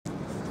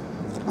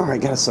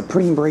Alright, got a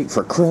Supreme break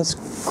for Chris.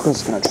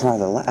 Chris is going to try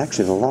the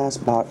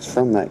last box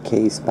from that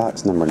case,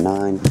 box number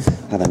 9.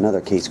 Have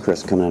another case,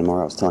 Chris, coming in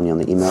tomorrow. I was telling you on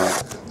the email,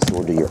 so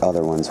we'll do your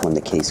other ones when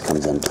the case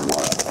comes in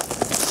tomorrow.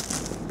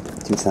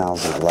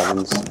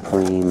 2011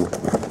 Supreme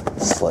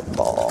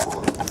Football.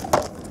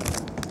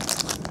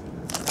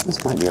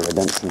 This might be a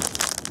redemption.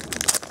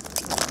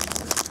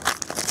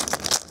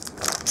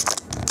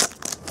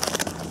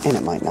 And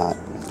it might not.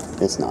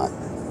 It's not.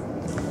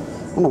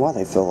 I don't know why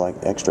they feel like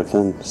extra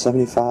thin.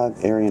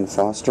 75, Arian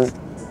Foster.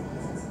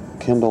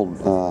 Kendall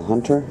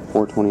Hunter,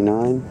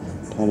 429.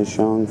 Titus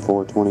Young,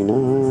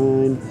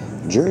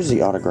 429.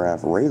 Jersey autograph,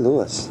 Ray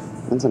Lewis.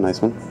 That's a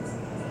nice one.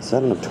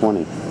 7 of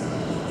 20.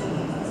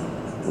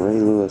 Ray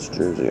Lewis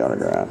jersey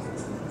autograph.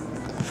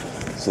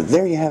 So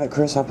there you have it,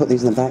 Chris. I'll put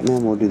these in the back,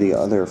 man. We'll do the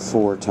other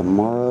 4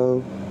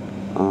 tomorrow.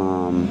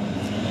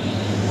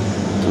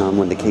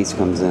 When the case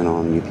comes in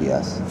on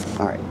UPS.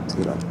 Alright, let's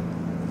get up.